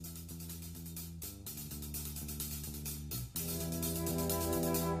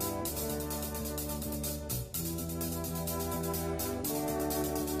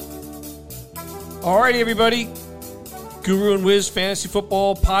All right, everybody. Guru and Wiz Fantasy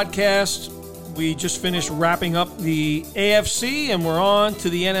Football Podcast. We just finished wrapping up the AFC, and we're on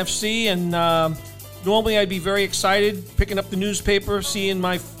to the NFC. And normally I'd be very excited picking up the newspaper, seeing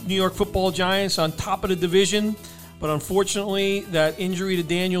my New York Football Giants on top of the division. But unfortunately, that injury to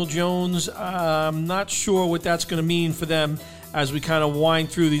Daniel Jones, I'm not sure what that's going to mean for them as we kind of wind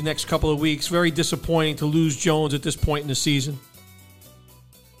through the next couple of weeks. Very disappointing to lose Jones at this point in the season.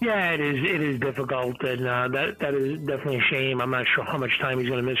 Yeah, it is. It is difficult, and that is definitely a shame. I'm not sure how much time he's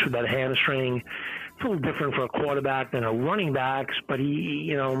going to miss with that hamstring. It's a little different for a quarterback than a running back, but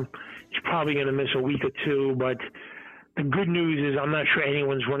he's probably going to miss a week or two. But the good news is I'm not sure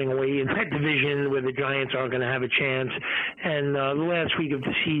anyone's running away in that division where the Giants aren't going to have a chance. And the last week of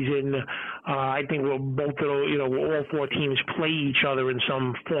the season, I think all four teams play each other in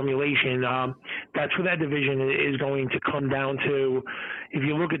some formulation. That's where that division is going to come down to. If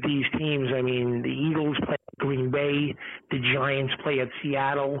you look at these teams, I mean, the Eagles play at Green Bay, the Giants play at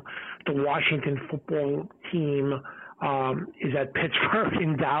Seattle, the Washington football team is at Pittsburgh,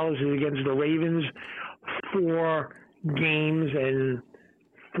 and Dallas is against the Ravens. 4 games and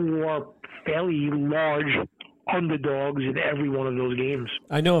 4 fairly large underdogs in every one of those games.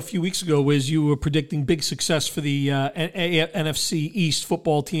 I know a few weeks ago, Wiz, you were predicting big success for the NFC East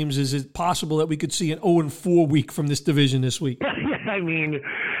football teams. Is it possible that we could see an 0-4 week from this division this week? I mean,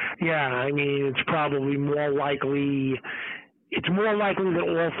 it's probably more likely. It's more likely that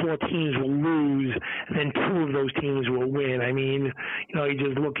all 4 teams will lose than 2 of those teams will win. I mean, you're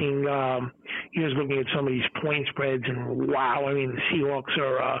just looking at some of these point spreads, and wow, I mean, the Seahawks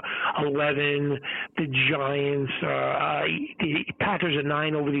are 11, the Giants are, the Packers are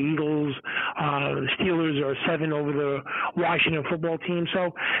 9 over the Eagles, the Steelers are 7 over the Washington football team.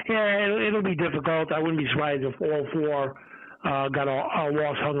 So yeah, it'll be difficult. I wouldn't be surprised if all 4 got a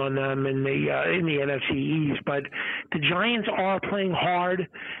loss hung on them in the NFC East, but the Giants are playing hard.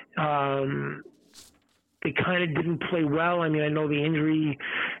 They kind of didn't play well. I mean, I know the injury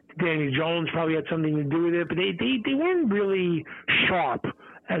to Daniel Jones probably had something to do with it, but they weren't really sharp,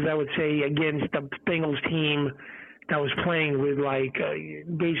 as I would say, against the Bengals team that was playing with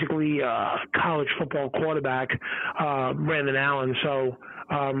basically a college football quarterback, Brandon Allen. So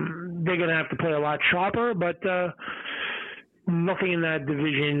they're going to have to play a lot sharper, but nothing in that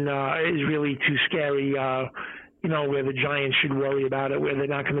division is really too scary, where the Giants should worry about it, where they're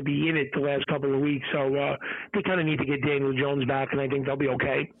not going to be in it the last couple of weeks. So they kind of need to get Daniel Jones back, and I think they'll be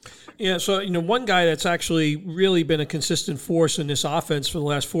okay. Yeah, so, one guy that's actually really been a consistent force in this offense for the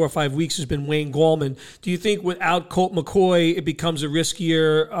last 4 or 5 weeks has been Wayne Gallman. Do you think without Colt McCoy, it becomes a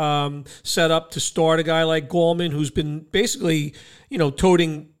riskier setup to start a guy like Gallman, who's been basically,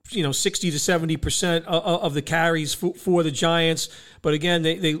 toting 60 to 70% of the carries for the Giants? But again,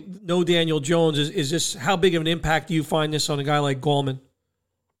 they know Daniel Jones. Is this, how big of an impact do you find this on a guy like Gallman?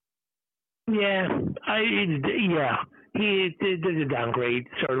 Yeah, he did a downgrade,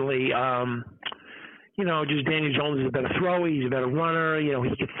 certainly. Just Daniel Jones is a better thrower. He's a better runner.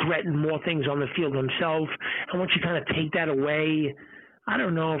 He could threaten more things on the field himself. And once you kind of take that away, I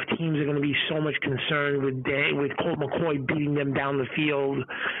don't know if teams are going to be so much concerned with Colt McCoy beating them down the field.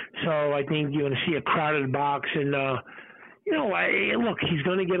 So I think you're going to see a crowded box. And, look, he's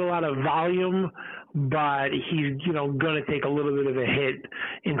going to get a lot of volume, but he's, going to take a little bit of a hit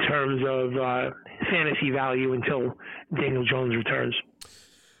in terms of fantasy value until Daniel Jones returns.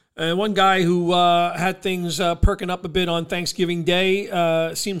 And one guy who had things perking up a bit on Thanksgiving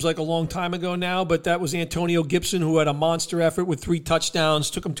Day, seems like a long time ago now, but that was Antonio Gibson, who had a monster effort with 3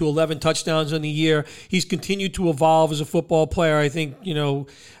 touchdowns, took him to 11 touchdowns in the year. He's continued to evolve as a football player. I think,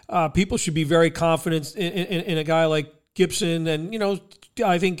 people should be very confident in a guy like Gibson. And,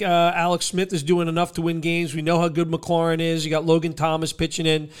 I think Alex Smith is doing enough to win games. We know how good McLaurin is. You got Logan Thomas pitching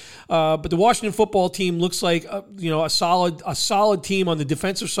in. But the Washington football team looks like, a solid team on the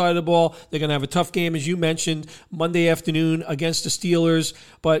defensive side of the ball. They're going to have a tough game, as you mentioned, Monday afternoon against the Steelers.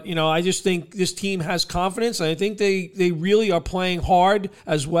 But, I just think this team has confidence. And I think they really are playing hard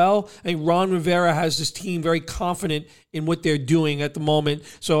as well. I think Ron Rivera has this team very confident in what they're doing at the moment.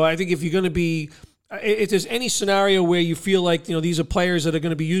 So I think if you're going to be, if there's any scenario where you feel like, these are players that are going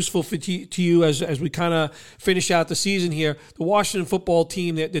to be useful to you as we kind of finish out the season here, the Washington football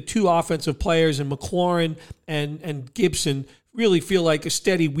team, the 2 offensive players in McLaurin and Gibson really feel like a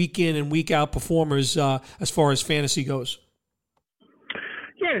steady week in and week out performers as far as fantasy goes.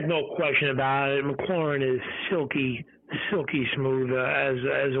 Yeah, there's no question about it. McLaurin is silky smooth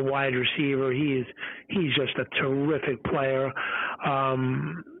as a wide receiver. He's just a terrific player.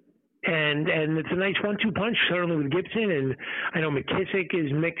 and it's a nice 1-2 punch, certainly with Gibson. And I know McKissick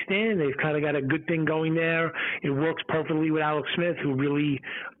is mixed in. They've kind of got a good thing going there. It works perfectly with Alex Smith, who really,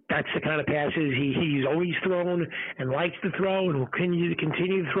 that's the kind of passes he's always thrown and likes to throw and will continue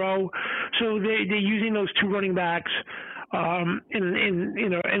to throw. So they're using those two running backs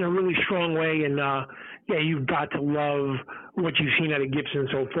in a really strong way. And yeah, you've got to love what you've seen out of Gibson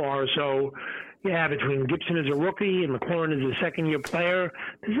so far. So yeah, between Gibson as a rookie and McLaurin as a second-year player,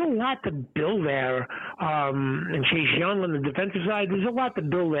 there's a lot to build there. And Chase Young on the defensive side, there's a lot to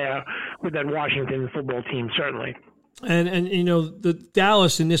build there with that Washington football team, certainly. And you know, the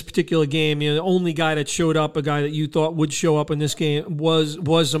Dallas in this particular game, you know, the only guy that showed up, a guy that you thought would show up in this game was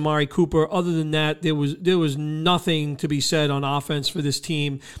Amari Cooper. Other than that, there was nothing to be said on offense for this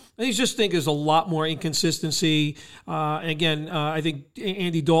team. I just think there's a lot more inconsistency. Again, I think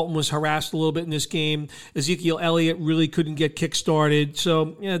Andy Dalton was harassed a little bit in this game. Ezekiel Elliott really couldn't get kick-started.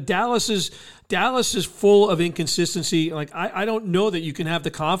 So, yeah, Dallas is full of inconsistency. Like, I don't know that you can have the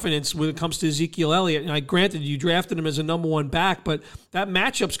confidence when it comes to Ezekiel Elliott. And granted, you drafted him as a number one back, but that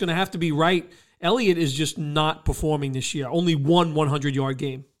matchup's going to have to be right. Elliott is just not performing this year. Only one 100-yard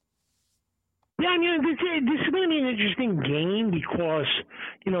game. Yeah, I mean, this is going to be an interesting game because,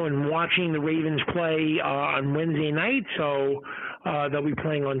 you know, in watching the Ravens play on Wednesday night, so they'll be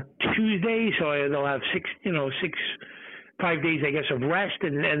playing on Tuesday, so they'll have 5 days, I guess, of rest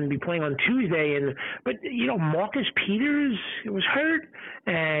and be playing on Tuesday. But you know, Marcus Peters was hurt,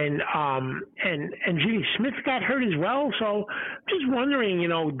 and Jimmy Smith got hurt as well. So just wondering, you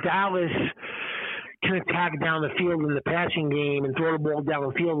know, Dallas can attack down the field in the passing game and throw the ball down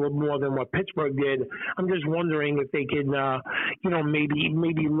the field a little more than what Pittsburgh did. I'm just wondering if they could, you know,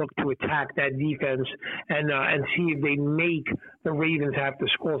 maybe look to attack that defense and see if they make the Ravens have to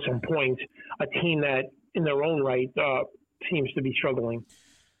score some points. A team that, in their own right, seems to be struggling.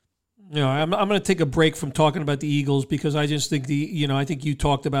 You know, I'm going to take a break from talking about the Eagles because I just think I think you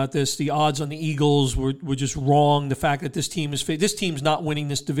talked about this. The odds on the Eagles were just wrong. The fact that this team's not winning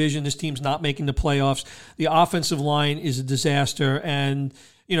this division, this team's not making the playoffs. The offensive line is a disaster, and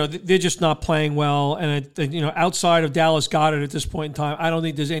you know they're just not playing well. And you know, outside of Dallas Goedert at this point in time, I don't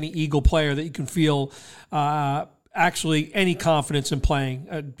think there's any Eagle player that you can feel actually any confidence in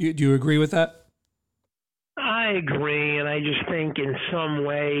playing. Do you agree with that? I agree, and I just think in some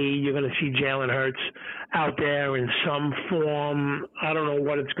way you're going to see Jalen Hurts out there in some form. I don't know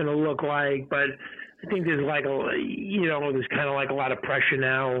what it's going to look like, but I think there's there's kind of like a lot of pressure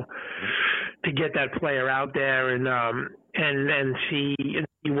now to get that player out there and see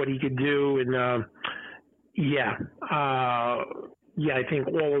what he could do. And I think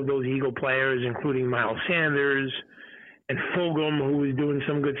all of those Eagle players, including Miles Sanders and Fulgham, who was doing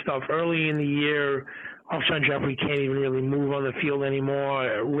some good stuff early in the year. Alshon Jeffrey can't even really move on the field anymore.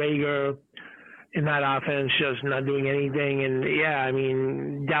 Rager in that offense just not doing anything. And, yeah, I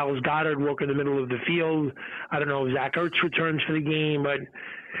mean, Dallas Goedert working in the middle of the field. I don't know if Zach Ertz returns for the game, but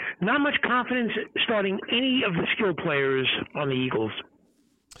not much confidence starting any of the skill players on the Eagles.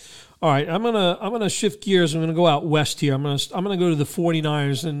 All right, I'm gonna shift gears. I'm gonna go out west here. I'm gonna go to the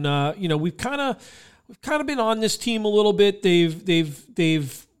 49ers, and we've kind of been on this team a little bit.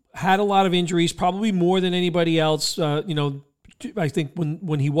 They've had a lot of injuries, probably more than anybody else. I think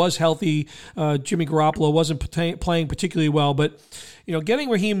when he was healthy, Jimmy Garoppolo wasn't playing particularly well. But, you know, getting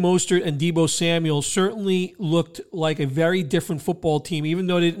Raheem Mostert and Deebo Samuel certainly looked like a very different football team, even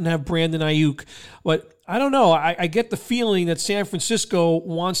though they didn't have Brandon Ayuk. But I don't know. I get the feeling that San Francisco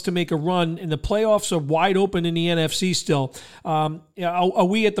wants to make a run, and the playoffs are wide open in the NFC still. Are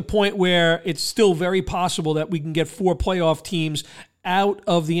we at the point where it's still very possible that we can get 4 playoff teams out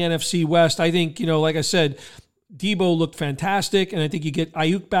of the NFC West? I think, like I said, Deebo looked fantastic, and I think you get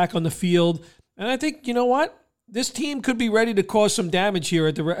Ayuk back on the field. And I think, you know what? This team could be ready to cause some damage here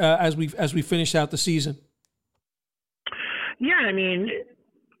at the as we finish out the season. Yeah, I mean,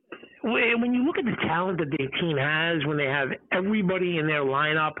 when you look at the talent that their team has, when they have everybody in their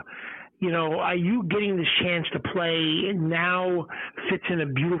lineup, Ayuk getting this chance to play now fits in a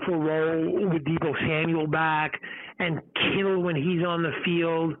beautiful role with Deebo Samuel back and Kittle when he's on the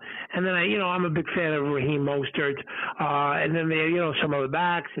field. And then I'm a big fan of Raheem Mostert. And then some of the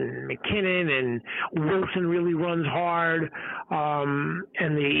backs and McKinnon and Wilson really runs hard.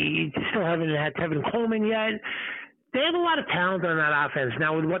 And they still haven't had Tevin Coleman yet. They have a lot of talent on that offense.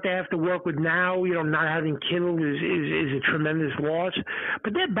 Now, with what they have to work with now, not having Kittle is a tremendous loss.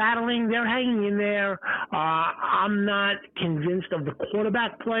 But they're battling. They're hanging in there. I'm not convinced of the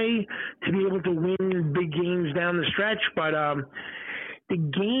quarterback play to be able to win big games down the stretch. But the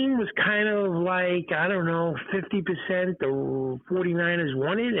game was kind of like, I don't know, 50% the 49ers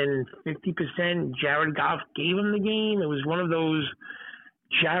won it and 50% Jared Goff gave them the game. It was one of those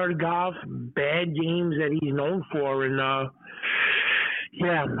Jared Goff bad games that he's known for. And,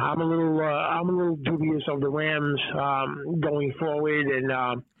 yeah, I'm a little dubious of the Rams going forward. And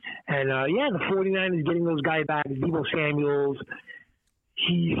yeah, the 49ers getting those guys back, Deebo Samuels,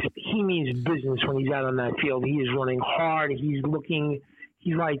 he means business when he's out on that field. He is running hard. He's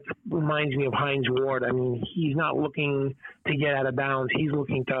reminds me of Hines Ward. I mean, he's not looking to get out of bounds. He's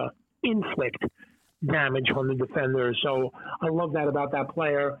looking to inflict damage on the defender. So I love that about that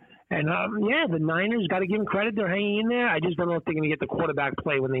player. And, yeah, the Niners, got to give them credit. They're hanging in there. I just don't know if they're going to get the quarterback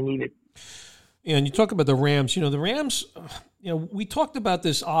play when they need it. Yeah, and you talk about the Rams. The Rams, we talked about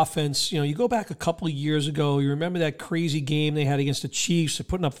this offense. You go back a couple of years ago. You remember that crazy game they had against the Chiefs. They're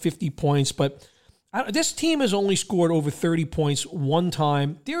putting up 50 points, but this team has only scored over 30 points one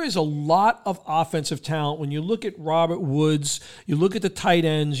time. There is a lot of offensive talent. When you look at Robert Woods, you look at the tight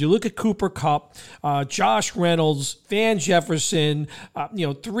ends, you look at Cooper Kupp, Josh Reynolds, Van Jefferson,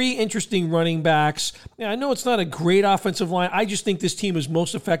 3 interesting running backs. I know it's not a great offensive line. I just think this team is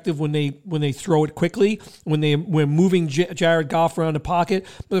most effective when they throw it quickly, when we're moving Jared Goff around the pocket.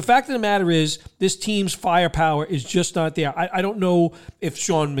 But the fact of the matter is, this team's firepower is just not there. I don't know if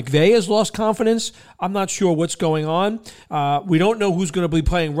Sean McVay has lost confidence. I'm not sure what's going on. We don't know who's going to be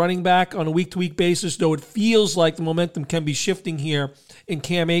playing running back on a week-to-week basis, though it feels like the momentum can be shifting here in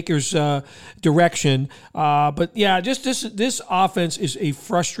Cam Akers' direction. But yeah, just this offense is a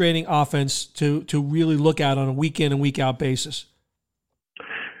frustrating offense to really look at on a week-in and week-out basis.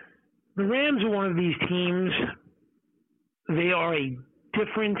 The Rams are one of these teams. They are a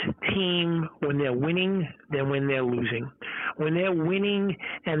different team when they're winning than when they're losing. When they're winning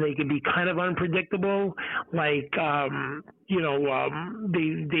and they can be kind of unpredictable, like they've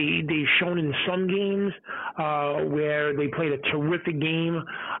shown in some games where they played a terrific game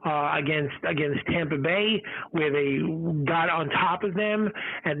against Tampa Bay, where they got on top of them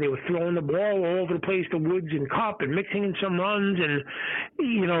and they were throwing the ball all over the place to Woods and Kupp and mixing in some runs, and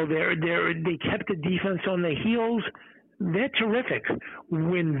they kept the defense on their heels. They're terrific.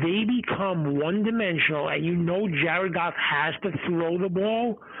 When they become one-dimensional and Jared Goff has to throw the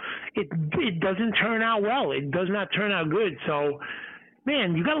ball, it doesn't turn out well. It does not turn out good. So,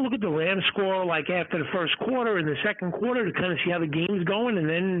 man, you got to look at the Rams score like after the first quarter and the second quarter to kind of see how the game's going, and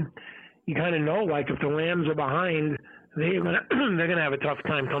then you kind of know, like, if the Rams are behind, they're gonna have a tough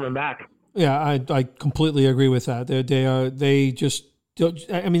time coming back. Yeah, I completely agree with that. They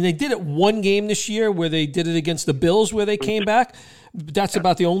did it one game this year where they did it against the Bills where they came back. That's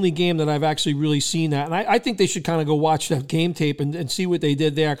about the only game that I've actually really seen that. And I think they should kind of go watch that game tape and see what they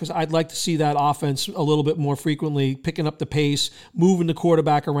did there, because I'd like to see that offense a little bit more frequently, picking up the pace, moving the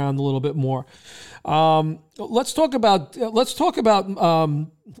quarterback around a little bit more. Let's talk about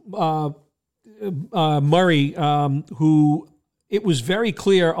Murray, who it was very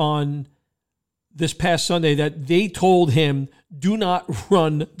clear on this past Sunday that they told him, do not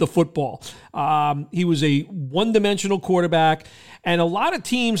run the football. He was a one-dimensional quarterback, and a lot of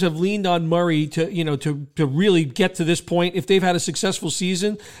teams have leaned on Murray to really get to this point. If they've had a successful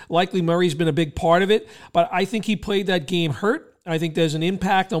season, likely Murray's been a big part of it, but I think he played that game hurt. I think there's an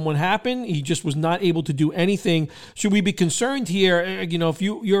impact on what happened. He just was not able to do anything. Should we be concerned here? If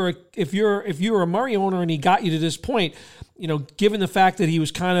you're a Murray owner and he got you to this point, given the fact that he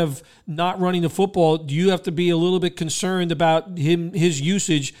was kind of not running the football, do you have to be a little bit concerned about his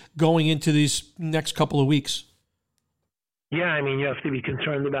usage going into these next couple of weeks? Yeah, you have to be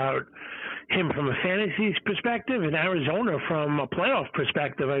concerned about him from a fantasy perspective and Arizona from a playoff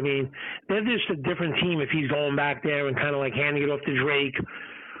perspective. They're just a different team if he's going back there and kind of like handing it off to Drake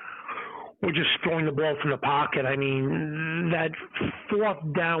or just throwing the ball from the pocket. That fourth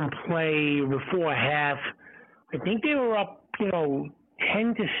down play before half, I think they were up, 10-7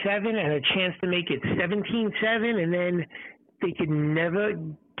 and a chance to make it 17-7, and then they could never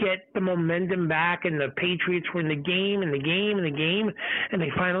get the momentum back, and the Patriots were in the game, and they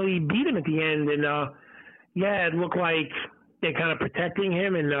finally beat him at the end. And, it looked like they're kind of protecting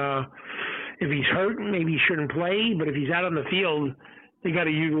him, and if he's hurt, maybe he shouldn't play, but if he's out on the field, they got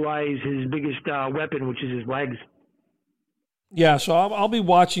to utilize his biggest weapon, which is his legs. Yeah, so I'll be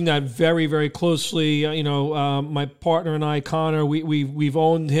watching that very, very closely. My partner and I, Connor, we've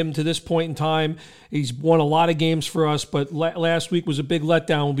owned him to this point in time. He's won a lot of games for us, but last week was a big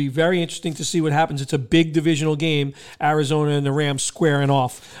letdown. It'll be very interesting to see what happens. It's a big divisional game, Arizona and the Rams squaring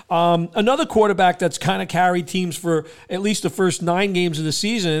off. Another quarterback that's kind of carried teams for at least the first 9 games of the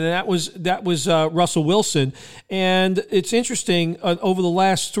season, and that was Russell Wilson. And it's interesting, over the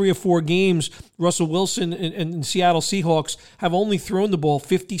last 3 or 4 games, Russell Wilson and Seattle Seahawks have only thrown the ball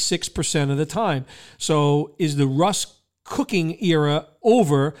 56% of the time. So is the Russ cooking era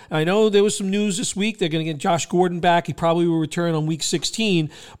over? I know there was some news this week. They're going to get Josh Gordon back. He probably will return on week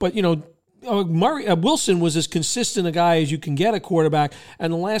 16. But, Wilson was as consistent a guy as you can get a quarterback,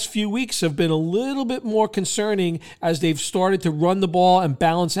 and the last few weeks have been a little bit more concerning as they've started to run the ball and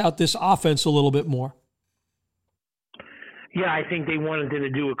balance out this offense a little bit more. Yeah, I think they wanted to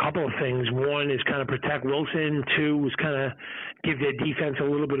do a couple of things. One is kind of protect Wilson. 2 was kind of give their defense a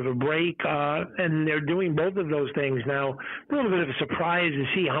little bit of a break. And they're doing both of those things now. A little bit of a surprise to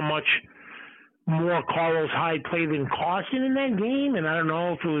see how much more Carlos Hyde played than Carson in that game. And I don't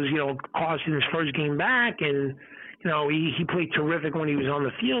know if it was, Carson's first game back. And, he played terrific when he was on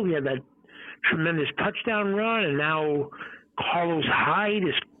the field. He had that tremendous touchdown run. And now Carlos Hyde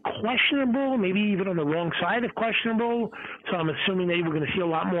is questionable, maybe even on the wrong side of questionable. So I'm assuming that we're going to see a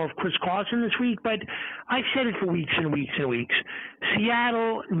lot more of Chris Carson this week. But I've said it for weeks and weeks and weeks.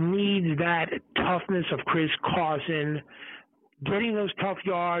 Seattle needs that toughness of Chris Carson, getting those tough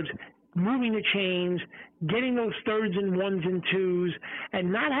yards, moving the chains, getting those 3rds and 1s and 2s,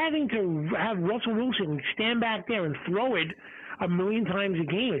 and not having to have Russell Wilson stand back there and throw it a million times a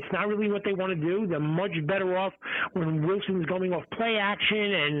game. It's not really what they want to do. They're much better off when Wilson's going off play action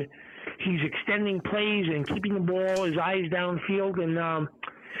and he's extending plays and keeping the ball, his eyes downfield. And,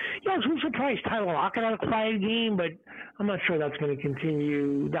 I was a little surprised Tyler Lockett had a quiet game, but I'm not sure that's going to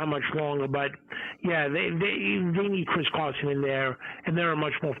continue that much longer. But, yeah, they need Chris Carson in there, and they're a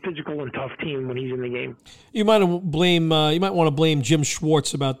much more physical and tough team when he's in the game. You might want to blame Jim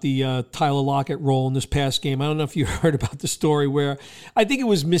Schwartz about the Tyler Lockett role in this past game. I don't know if you heard about the story where I think it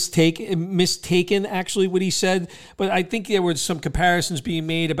was mistaken actually what he said, but I think there were some comparisons being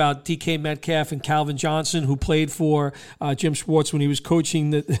made about DK Metcalf and Calvin Johnson, who played for Jim Schwartz when he was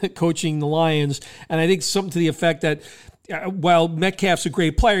coaching the Lions, and I think something to the effect that while Metcalf's a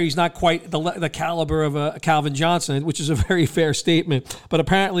great player, he's not quite the caliber of a Calvin Johnson, which is a very fair statement. But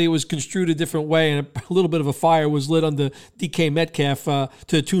apparently it was construed a different way, and a little bit of a fire was lit under DK Metcalf to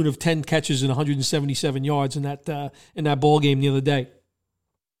the tune of 10 catches and 177 yards in that ball game the other day.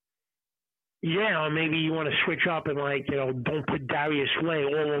 Yeah, or maybe you want to switch up and, don't put Darius Slay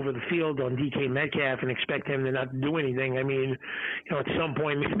all over the field on DK Metcalf and expect him to not do anything. I mean, at some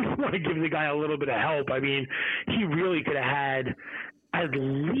point, maybe you want to give the guy a little bit of help. I mean, he really could have had at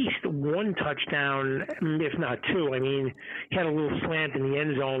least 1 touchdown, if not 2. I mean, he had a little slant in the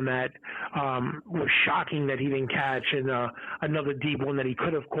end zone that was shocking that he didn't catch, and another deep one that he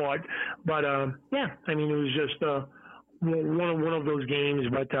could have caught. But, it was just one of those games,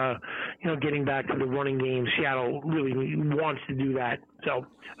 but getting back to the running game, Seattle really wants to do that. So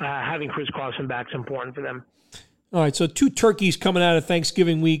having Chris Carson back is important for them. All right, so 2 turkeys coming out of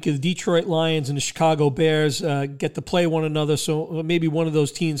Thanksgiving week. The Detroit Lions and the Chicago Bears get to play one another, so maybe one of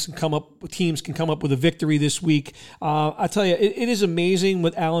those teams can come up with a victory this week. I tell you, it is amazing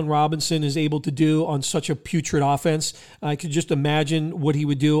what Allen Robinson is able to do on such a putrid offense. I could just imagine what he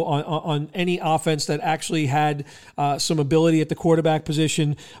would do on any offense that actually had some ability at the quarterback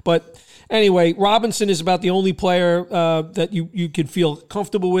position. But anyway, Robinson is about the only player that you could feel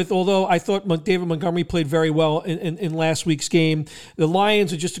comfortable with, although I thought David Montgomery played very well in last week's game. The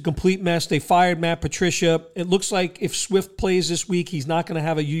Lions are just a complete mess. They fired Matt Patricia. It looks like if Swift plays this week, he's not going to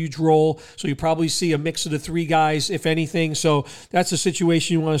have a huge role, so you probably see a mix of the 3 guys, if anything. So that's a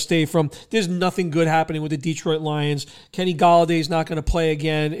situation you want to stay from. There's nothing good happening with the Detroit Lions. Kenny Galladay's not going to play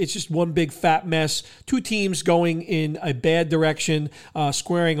again. It's just one big fat mess. 2 teams going in a bad direction,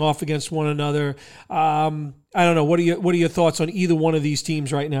 squaring off against one another. I don't know. What are your thoughts on either one of these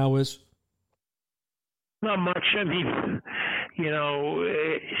teams right now, Wiz? Not much. I mean,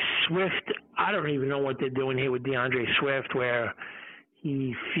 Swift, I don't even know what they're doing here with DeAndre Swift, where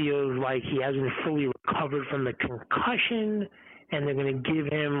he feels like he hasn't fully recovered from the concussion, and they're going to give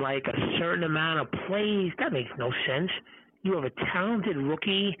him a certain amount of plays. That makes no sense. you have a talented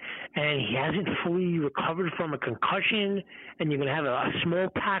rookie, and he hasn't fully recovered from a concussion, and you're going to have a small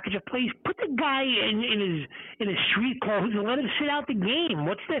package of plays. Put the guy in his street clothes and let him sit out the game.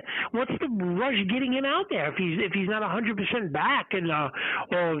 What's the rush getting him out there if he's not 100% back and all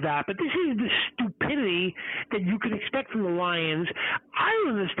of that? But this is the stupidity that you can expect from the Lions. I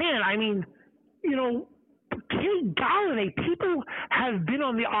don't understand. I mean, Kenny Golladay, people have been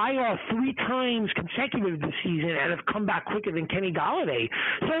on the IR 3 times consecutive this season and have come back quicker than Kenny Golladay.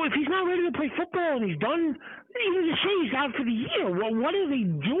 So if he's not ready to play football and he's done, even to say he's out for the year, well, what are they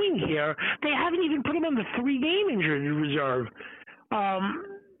doing here? They haven't even put him on the 3-game injured reserve.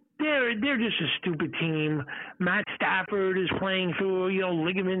 They're just a stupid team. Matt Stafford is playing through, torn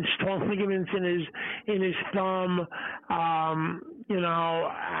ligaments in his thumb. I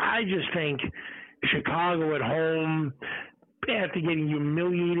just think Chicago at home, after getting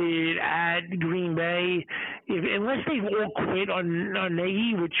humiliated at Green Bay, unless they've all quit on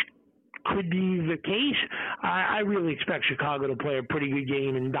Nagy, which could be the case, I really expect Chicago to play a pretty good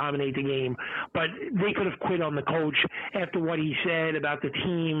game and dominate the game. But they could have quit on the coach after what he said about the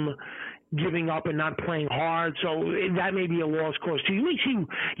team giving up and not playing hard. So that may be a lost cause too. You may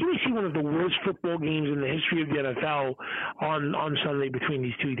see one of the worst football games in the history of the NFL on Sunday between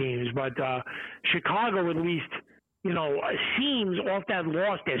these two teams. But Chicago at least, seems off that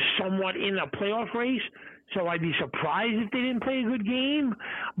loss they're somewhat in a playoff race. So I'd be surprised if they didn't play a good game.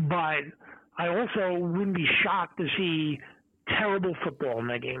 But I also wouldn't be shocked to see terrible football in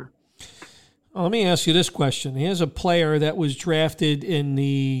that game. Well, let me ask you this question. Here's a player that was drafted in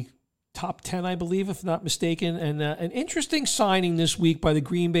the top 10, I believe, if not mistaken, and an interesting signing this week by the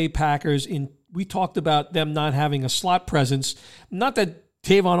Green Bay Packers. We talked about them not having a slot presence. Not that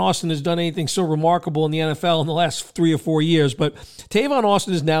Tavon Austin has done anything so remarkable in the NFL in the last 3 or 4 years, but Tavon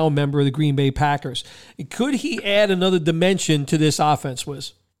Austin is now a member of the Green Bay Packers. Could he add another dimension to this offense,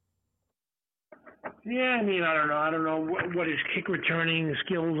 Wiz? Yeah, I mean, I don't know. I don't know what his kick returning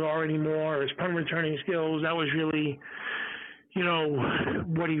skills are anymore, or his punt returning skills. That was really,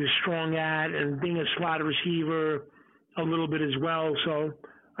 what he was strong at, and being a slot receiver a little bit as well. So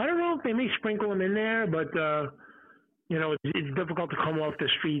I don't know if they may sprinkle him in there, but it's difficult to come off the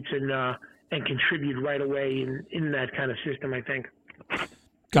streets and contribute right away in that kind of system, I think.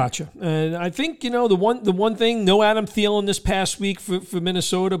 Gotcha. And I think, the one thing, no Adam Thielen this past week for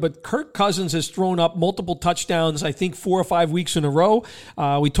Minnesota, but Kirk Cousins has thrown up multiple touchdowns, I think 4 or 5 weeks in a row.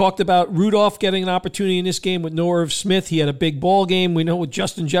 We talked about Rudolph getting an opportunity in this game with Noah Smith. He had a big ball game. We know what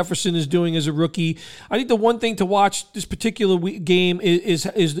Justin Jefferson is doing as a rookie. I think the one thing to watch this particular game is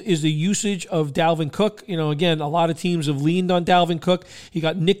the usage of Dalvin Cook. Again, a lot of teams have leaned on Dalvin Cook. He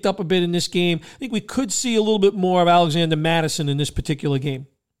got nicked up a bit in this game. I think we could see a little bit more of Alexander Mattison in this particular game.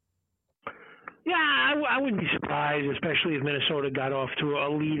 Yeah, I wouldn't be surprised, especially if Minnesota got off to a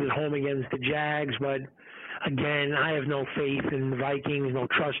lead at home against the Jags. But again, I have no faith in the Vikings, no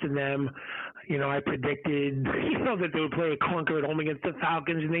trust in them. I predicted, that they would play a clunker at home against the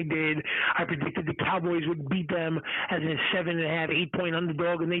Falcons, and they did. I predicted the Cowboys would beat them as a 7.5, 8-point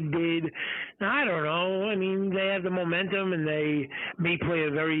underdog, and they did. Now, I don't know. I mean, they have the momentum, and they may play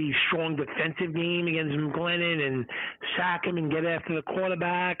a very strong defensive game against McGlennon and sack him and get after the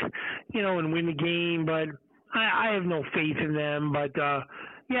quarterback, and win the game. But I have no faith in them. But,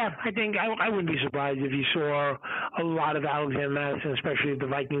 yeah, I think I wouldn't be surprised if you saw a lot of Alexander Mattison, especially if the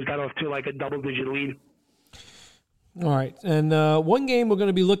Vikings got off to like a double-digit lead. All right, and one game we're going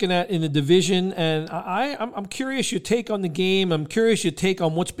to be looking at in the division, and I'm curious your take on the game. I'm curious your take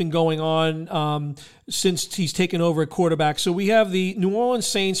on what's been going on since he's taken over at quarterback. So we have the New Orleans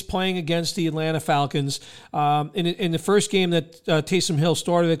Saints playing against the Atlanta Falcons. In the first game that Taysom Hill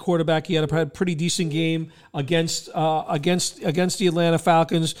started at quarterback, he had a pretty decent game against the Atlanta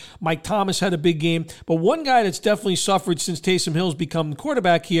Falcons. Mike Thomas had a big game, but one guy that's definitely suffered since Taysom Hill's become the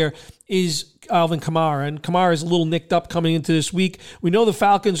quarterback here is Alvin Kamara, and Kamara is a little nicked up coming into this week. We know the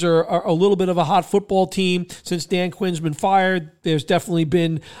Falcons are a little bit of a hot football team since Dan Quinn's been fired. There's definitely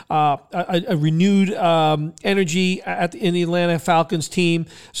been a renewed energy in the Atlanta Falcons team.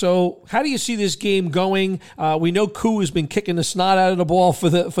 So how do you see this game going? We know Koo has been kicking the snot out of the ball for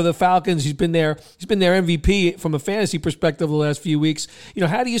the Falcons. He's been their MVP from a fantasy perspective the last few weeks.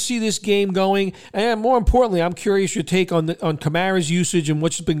 How do you see this game going? And more importantly, I'm curious your take on Kamara's usage and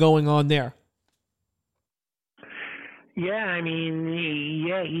what's been going on there. Yeah, I mean,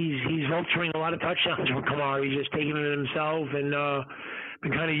 he's vulturing a lot of touchdowns from Kamara. He's just taking it himself and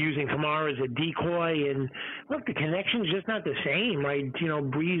been kind of using Kamara as a decoy. And look, the connection's just not the same, right?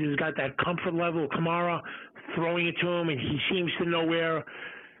 Breeze has got that comfort level of Kamara throwing it to him, and he seems to know where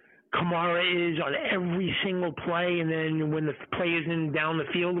Kamara is on every single play, and then when the play isn't down the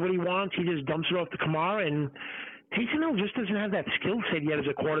field what he wants, he just dumps it off to Kamara. And Taysom Hill just doesn't have that skill set yet as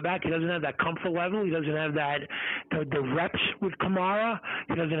a quarterback. He doesn't have that comfort level. He doesn't have that the reps with Kamara.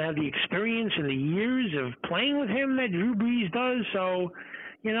 He doesn't have the experience and the years of playing with him that Drew Brees does. So,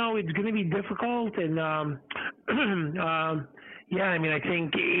 it's going to be difficult. And yeah, I mean, I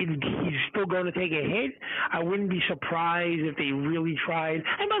think he's still going to take a hit. I wouldn't be surprised if they really tried.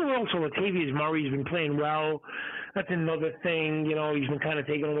 And by the way, also Latavius Murray's been playing well. That's another thing. He's been kind of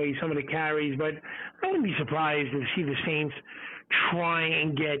taking away some of the carries. But I wouldn't be surprised to see the Saints try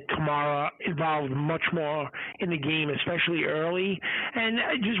and get Kamara involved much more in the game, especially early. And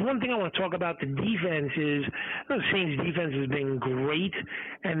just one thing I want to talk about the defense is the Saints' defense has been great,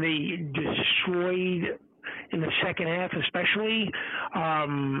 and they destroyed in the second half, especially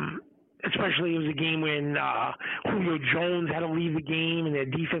it was a game when Julio Jones had to leave the game and their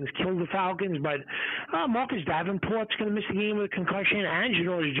defense killed the Falcons. But Marcus Davenport's going to miss the game with a concussion, and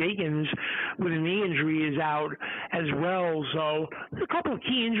Janoris Jenkins with a knee injury is out as well. So there's a couple of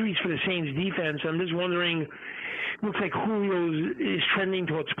key injuries for the Saints defense. I'm just wondering, looks like Julio is trending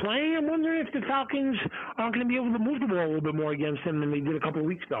towards playing. I'm wondering if the Falcons aren't going to be able to move the ball a little bit more against them than they did a couple of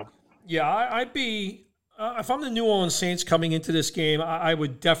weeks ago. Yeah, I'd be... if I'm the New Orleans Saints coming into this game, I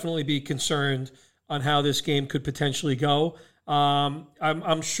would definitely be concerned on how this game could potentially go.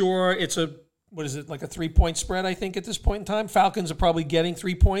 I'm sure it's like a 3-point spread, I think, at this point in time. Falcons are probably getting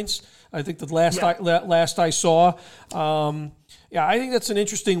 3 points. I think the last I saw. I think that's an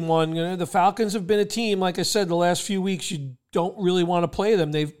interesting one. The Falcons have been a team, like I said, the last few weeks, you don't really want to play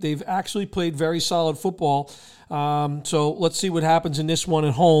them. They've actually played very solid football. So let's see what happens in this one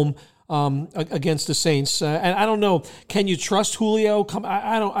at home. Against the Saints. And I don't know, can you trust Julio?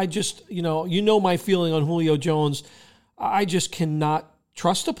 My feeling on Julio Jones. I just cannot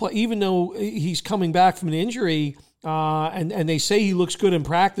trust the play, even though he's coming back from an injury, and they say he looks good in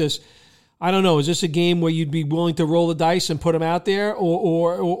practice. I don't know. Is this a game where you'd be willing to roll the dice and put him out there,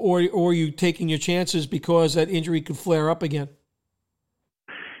 or are you taking your chances because that injury could flare up again?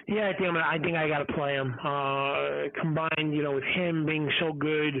 Yeah, I think I got to play him. Combined, with him being so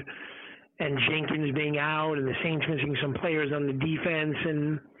good and Jenkins being out and the Saints missing some players on the defense,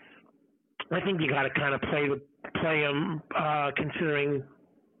 and I think you got to kind of play him, considering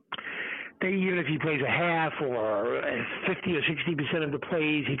that even if he plays a half or 50 or 60% of the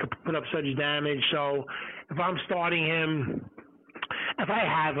plays, he could put up such damage. So if I'm starting him, if I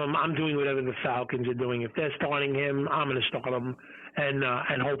have him, I'm doing whatever the Falcons are doing. If they're starting him, I'm going to start him and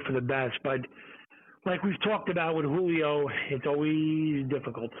hope for the best. But like we've talked about with Julio, it's always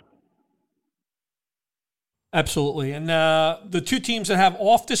difficult. Absolutely. And the two teams that have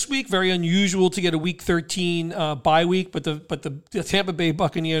off this week, very unusual to get a Week 13 bye week, but the Tampa Bay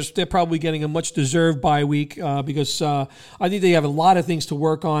Buccaneers, they're probably getting a much-deserved bye week because I think they have a lot of things to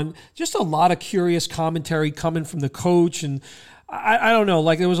work on. Just a lot of curious commentary coming from the coach, and I don't know,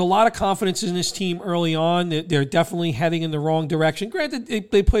 like there was a lot of confidence in this team early on. They're definitely heading in the wrong direction. Granted,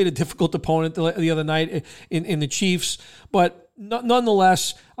 they played a difficult opponent the other night in the Chiefs, but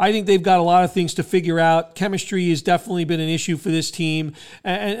nonetheless, I think they've got a lot of things to figure out. Chemistry has definitely been an issue for this team.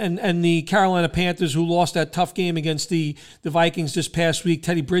 And the Carolina Panthers, who lost that tough game against the Vikings this past week,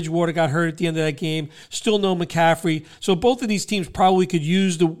 Teddy Bridgewater got hurt at the end of that game. Still no McCaffrey. So both of these teams probably could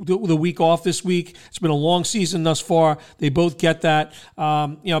use the week off this week. It's been a long season thus far. They both get that.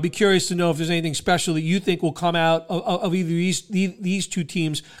 I'll be curious to know if there's anything special that you think will come out of either these two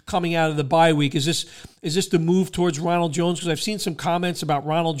teams coming out of the bye week. Is this the move towards Ronald Jones? Because I've seen some comments about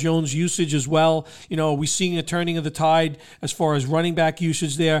Ronald Jones' usage as well. Are we seeing a turning of the tide as far as running back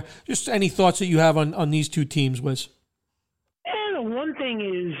usage there? Just any thoughts that you have on these two teams, Wiz? And one thing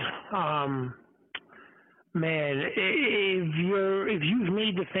is, if you've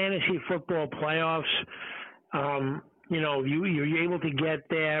made the fantasy football playoffs, you're able to get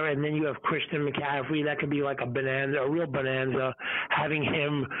there, and then you have Christian McCaffrey. That could be like a real bonanza, having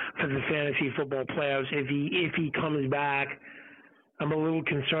him for the fantasy football playoffs. If he comes back, I'm a little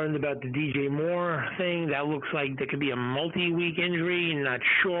concerned about the DJ Moore thing. That looks like there could be a multi-week injury. Not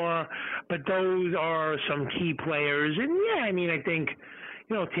sure, but those are some key players. And I think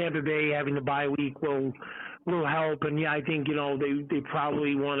Tampa Bay having the bye week will help. And I think they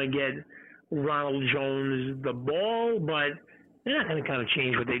probably want to get Ronald Jones the ball, but they're not going to kind of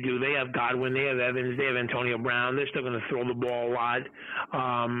change what they do. They have Godwin, they have Evans, they have Antonio Brown. They're still going to throw the ball a lot,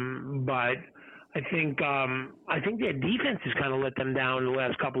 but I think their defense has kind of let them down the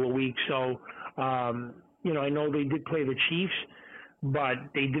last couple of weeks. So I know they did play the Chiefs but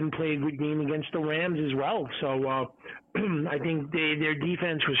they didn't play a good game against the Rams as well. So I think their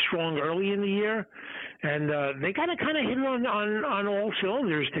defense was strong early in the year, and they got to kind of hit on all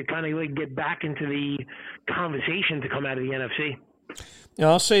cylinders to kind of like get back into the conversation to come out of the NFC.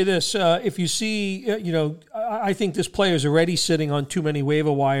 Now, I'll say this. If you see, I think this player is already sitting on too many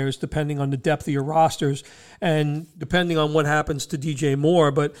waiver wires, depending on the depth of your rosters and depending on what happens to DJ Moore.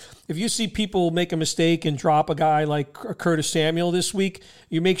 But if you see people make a mistake and drop a guy like Curtis Samuel this week,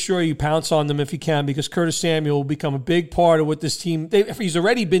 you make sure you pounce on them if you can, because Curtis Samuel will become a big part of what this team, he's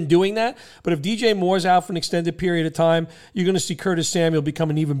already been doing that. But if DJ Moore's out for an extended period of time, you're going to see Curtis Samuel become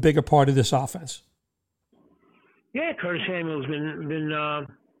an even bigger part of this offense. Yeah, Curtis Samuel's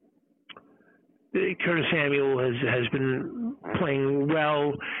Curtis Samuel has been playing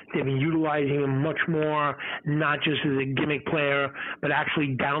well. They've been utilizing him much more, not just as a gimmick player, but actually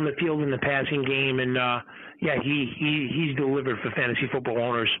down the field in the passing game. And he's delivered for fantasy football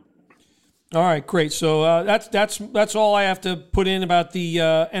owners. All right, great. So that's all I have to put in about the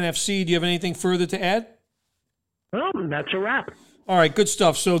NFC. Do you have anything further to add? Well, that's a wrap. All right, good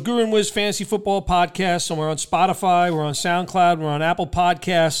stuff. So Guru and Wiz Fantasy Football Podcast, and we're on Spotify, we're on SoundCloud, we're on Apple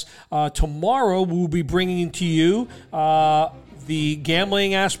Podcasts. Tomorrow we'll be bringing to you the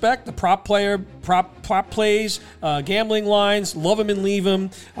gambling aspect, the prop plays, gambling lines, love them and leave them.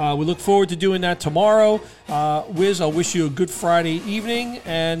 We look forward to doing that tomorrow. Wiz, I'll wish you a good Friday evening.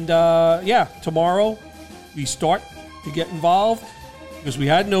 And tomorrow we start to get involved because we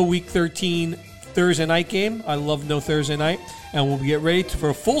had no Week 13 Thursday night game. I love no Thursday night. And we'll get ready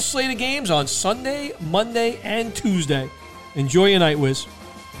for a full slate of games on Sunday, Monday, and Tuesday. Enjoy your night, Wiz.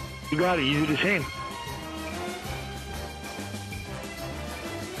 You got it. You do the same.